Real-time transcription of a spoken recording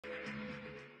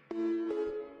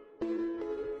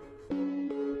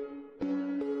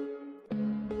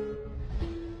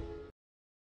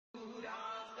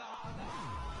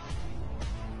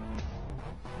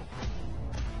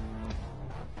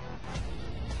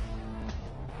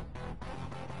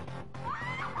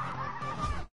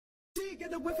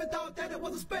hit it with it, thought that it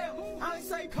was a spell. I ain't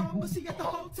say come, but she at the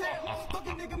hotel.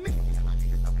 Fucking nigga me.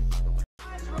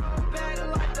 Eyes roll back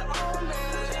like the old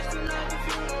man. Just another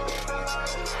funeral.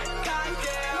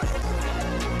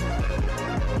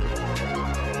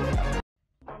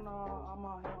 I'm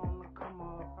out here on the come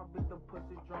up. I beat the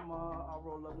pussy drummer. I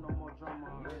roll up, no more drama.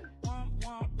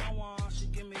 She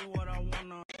give me what I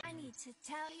wanna. I need to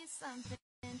tell you something.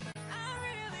 I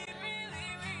really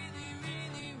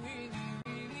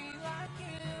like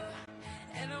you,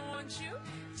 and I want you.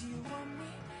 Do you want me?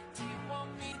 Do you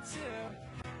want me to?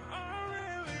 I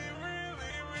really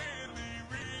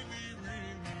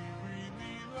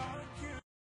like you.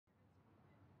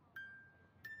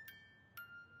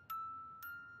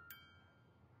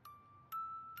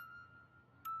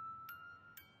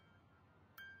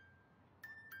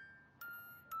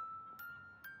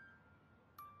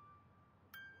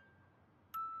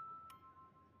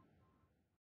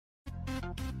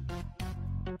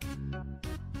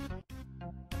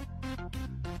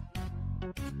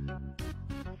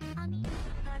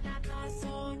 And I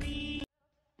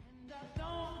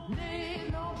don't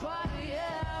need nobody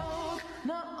else,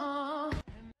 nuh-uh.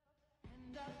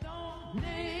 And I don't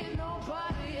need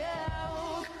nobody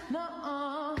else,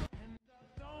 nuh-uh. And I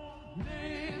don't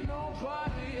need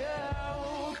nobody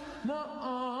else,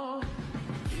 nuh-uh.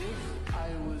 If I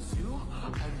was you,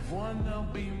 I'd wanna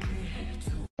be me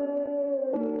too.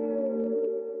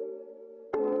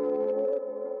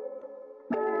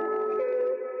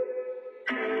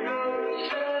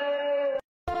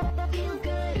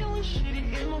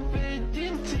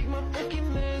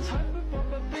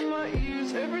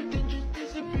 Everything just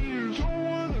disappears. Don't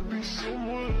wanna be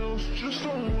someone else. Just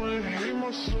don't wanna hate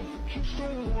myself. Just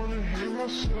don't wanna hate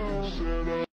myself.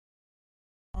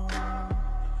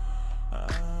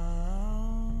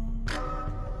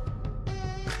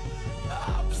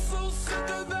 I'm so sick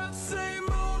of that same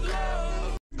old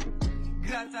love.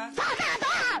 Gacha,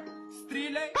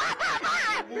 стреляй,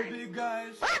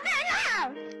 убегаешь,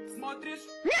 смотришь.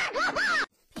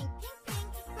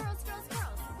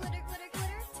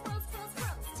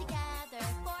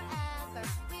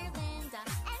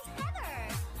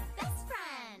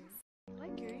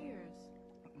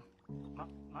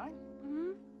 Mine?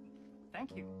 Mm-hmm.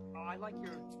 Thank you. Oh, I like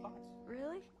your spots.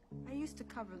 Really? I used to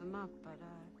cover them up, but,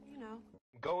 you know.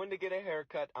 Going to get a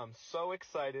haircut. I'm so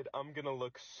excited. I'm gonna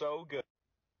look so good.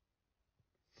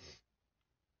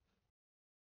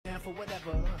 And for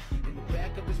whatever, in the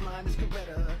back of his mind is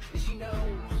Coretta. And she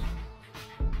knows,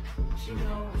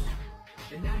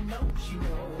 and I know she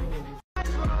knows. Eyes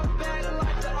roll back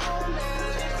like the old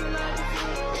man. Just another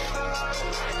funeral.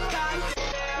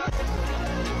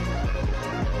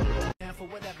 And for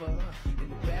whatever, in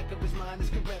the back of his mind is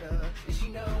Coretta. And she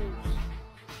knows,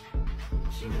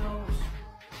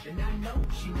 and I know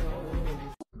she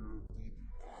knows.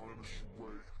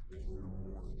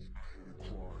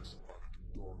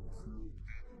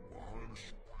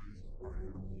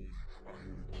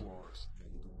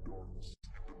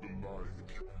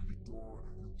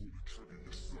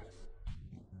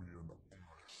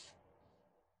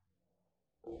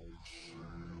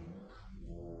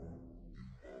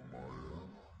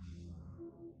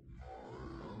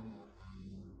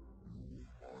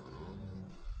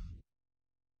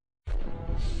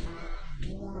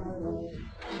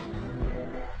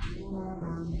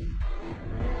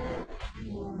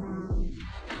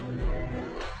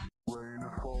 Rain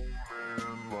falling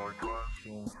like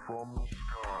ice from the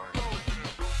sky.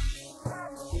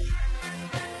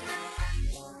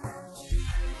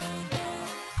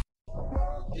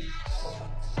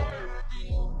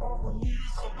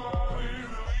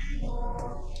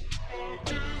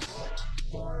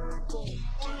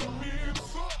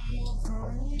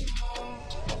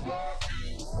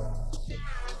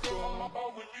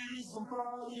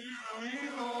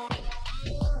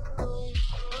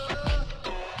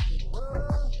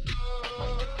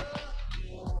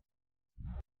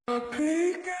 A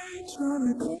peeking, trying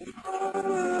to go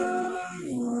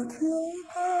watch your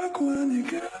back when you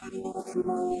get off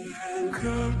my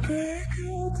handcuff.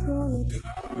 Peeking, trying to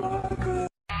cut my gun.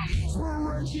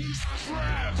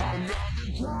 I'm not the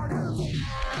target.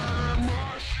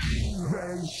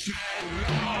 They say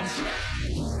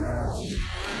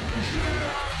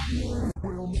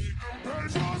we'll make them pay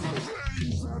for the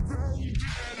things that they did.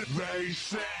 They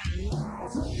say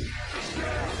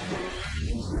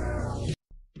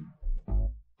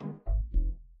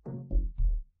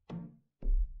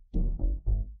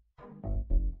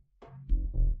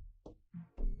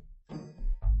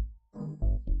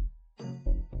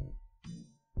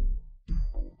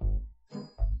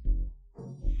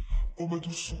Oh mais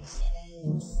tout s'en fout.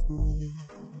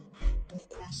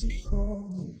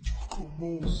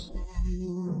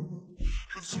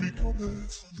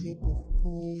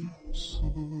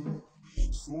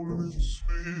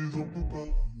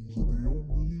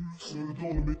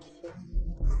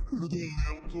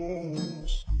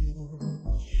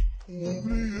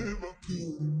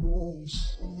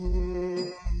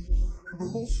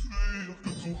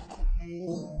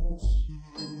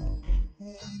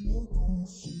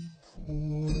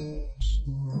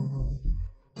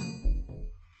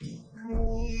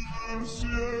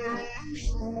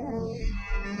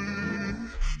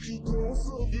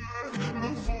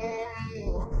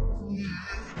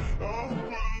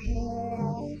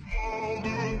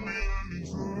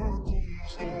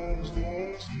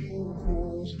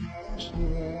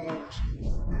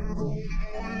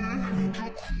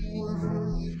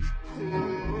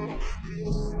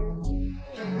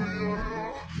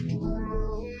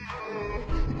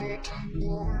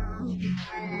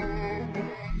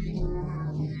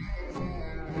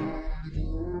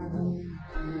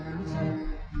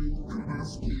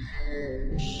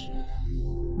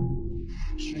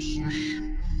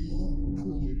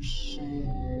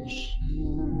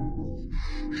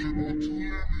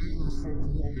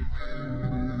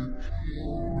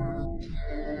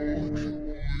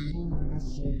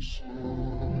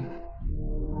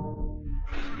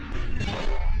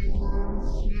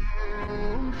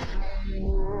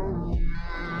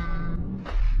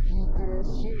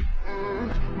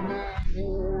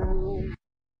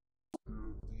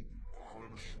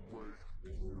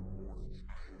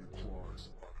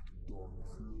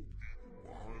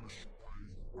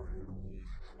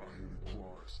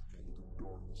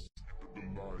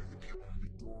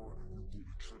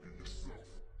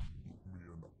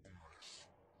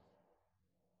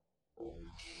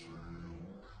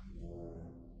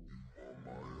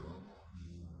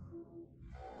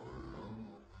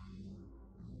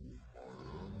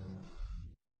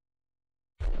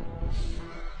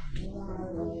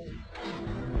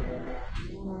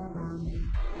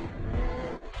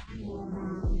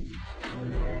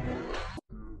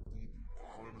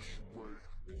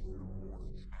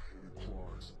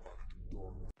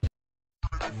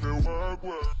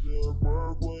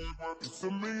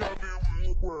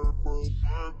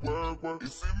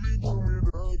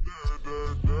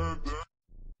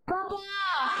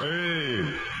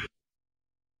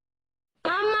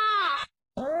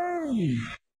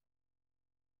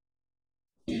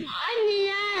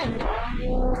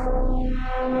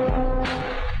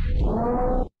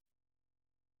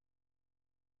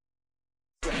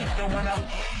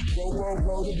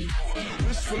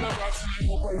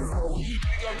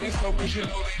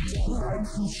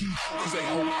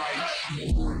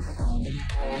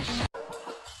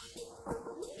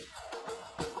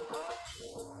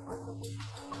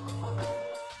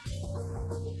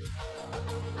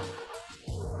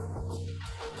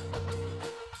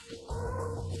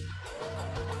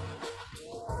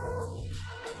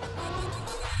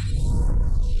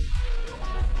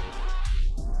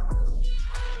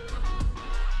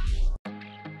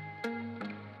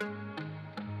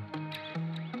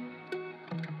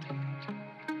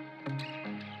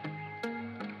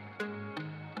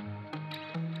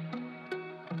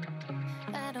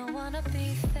 I don't wanna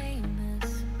be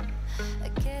famous. I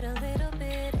get a little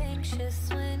bit anxious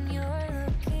when you're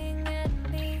looking at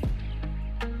me.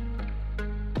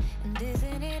 And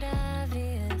isn't it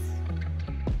obvious?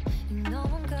 You know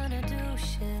I'm gonna do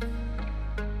shit.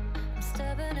 I'm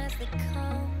stubborn as they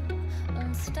come.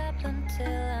 Won't stop until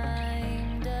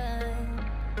I'm done.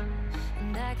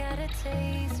 And I got a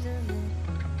taste of it,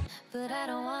 but I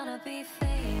don't wanna be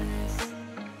famous.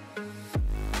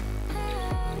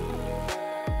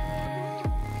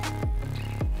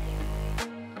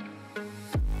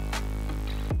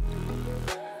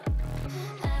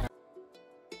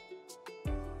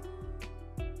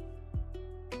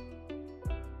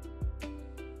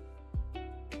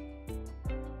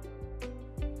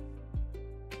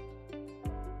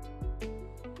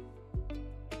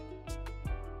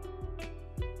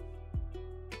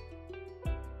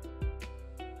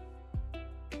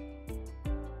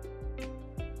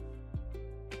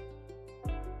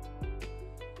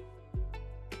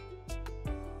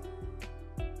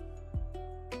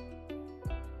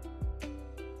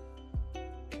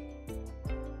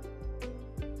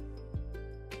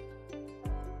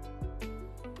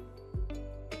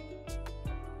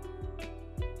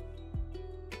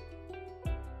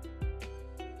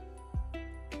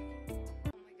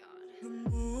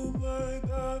 Like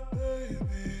that,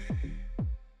 baby,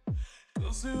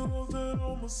 'cause you altered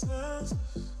all my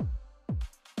senses.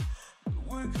 But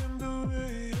we can do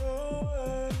it your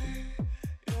way,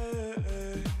 yeah.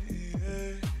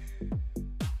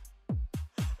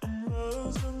 I'm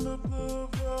lost in the blue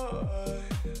of your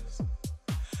eyes,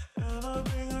 and I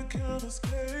think I can't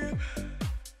escape,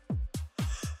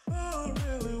 but I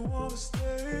really wanna stay.